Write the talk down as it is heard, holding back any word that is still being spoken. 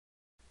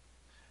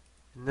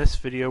In this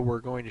video we're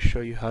going to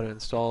show you how to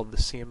install the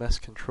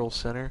CMS Control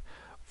Center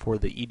for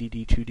the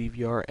EDD2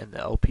 DVR and the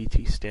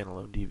LPT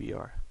standalone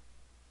DVR.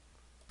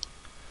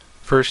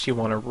 First you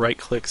want to right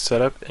click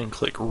Setup and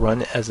click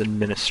Run as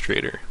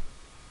Administrator.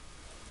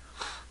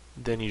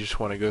 Then you just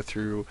want to go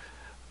through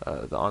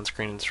the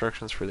on-screen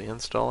instructions for the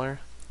installer.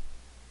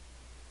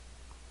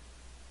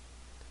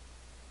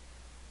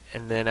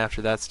 And then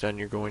after that's done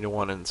you're going to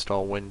want to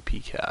install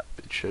WinPCAP.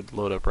 It should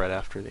load up right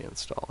after the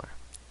installer.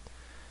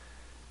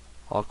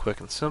 All quick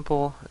and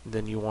simple.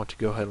 Then you want to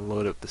go ahead and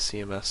load up the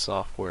CMS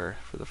software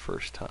for the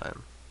first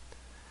time.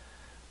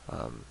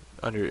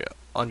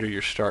 Under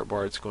your start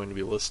bar it's going to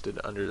be listed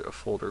under a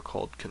folder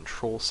called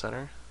Control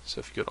Center. So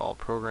if you go to All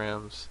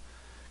Programs,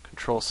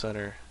 Control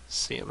Center,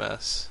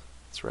 CMS,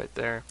 it's right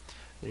there.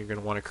 Then you're going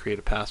to want to create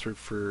a password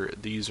for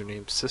the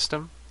username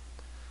system.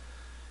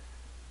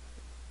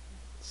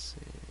 Let's see.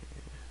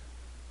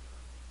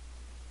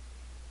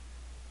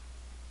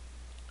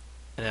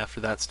 And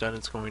after that's done,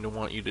 it's going to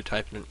want you to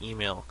type in an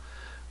email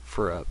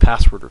for a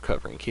password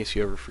recovery. In case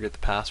you ever forget the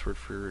password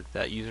for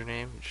that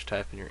username, you just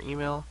type in your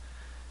email,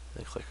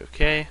 then click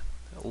OK.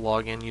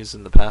 Log in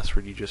using the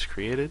password you just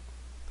created.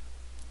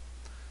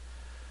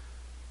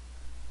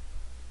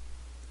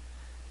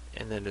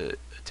 And then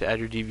to add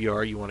your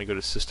DVR, you want to go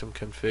to System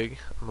Config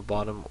on the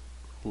bottom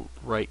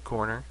right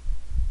corner.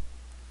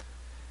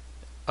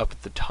 Up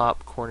at the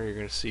top corner, you're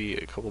going to see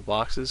a couple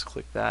boxes.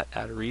 Click that,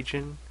 add a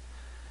region.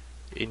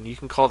 And you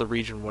can call the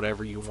region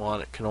whatever you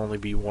want. It can only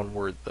be one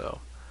word though.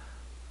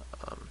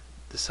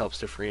 This helps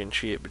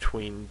differentiate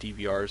between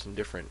DVRs in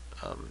different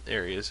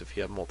areas if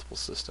you have multiple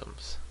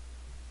systems.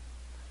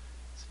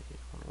 Let's see,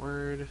 one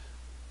word.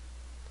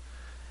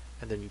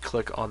 And then you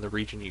click on the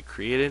region you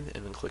created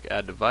and then click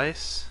Add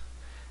Device.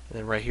 And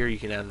then right here you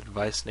can add the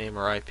device name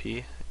or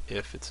IP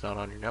if it's not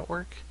on your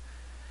network.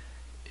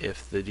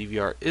 If the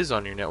DVR is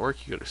on your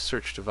network, you go to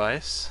Search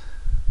Device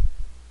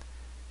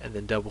and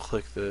then double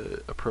click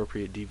the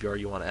appropriate DVR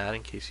you want to add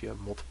in case you have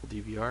multiple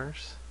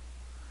DVRs.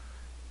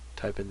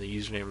 Type in the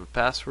username and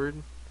password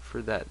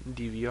for that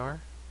DVR.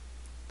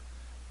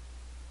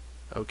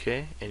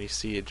 OK, and you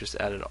see it just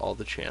added all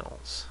the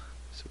channels.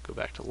 So go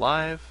back to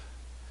Live,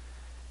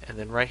 and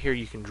then right here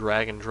you can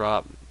drag and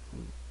drop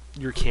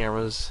your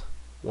cameras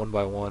one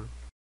by one.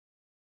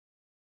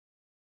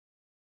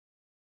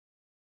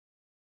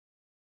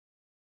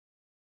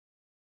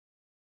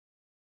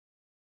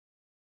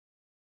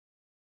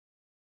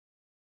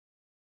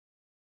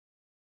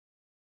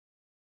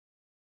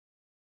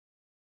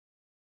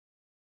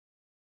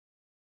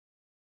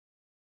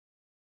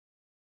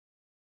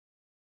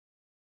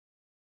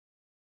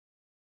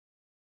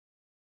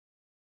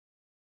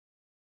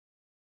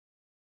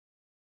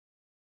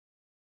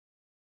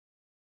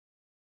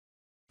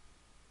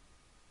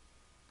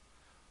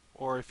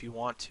 Or if you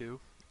want to,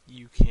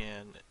 you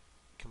can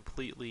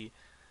completely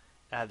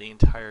add the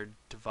entire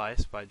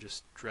device by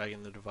just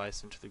dragging the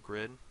device into the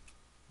grid.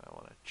 I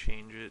want to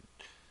change it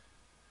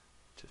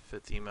to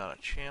fit the amount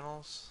of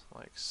channels,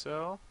 like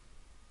so.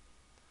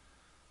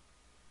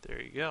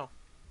 There you go.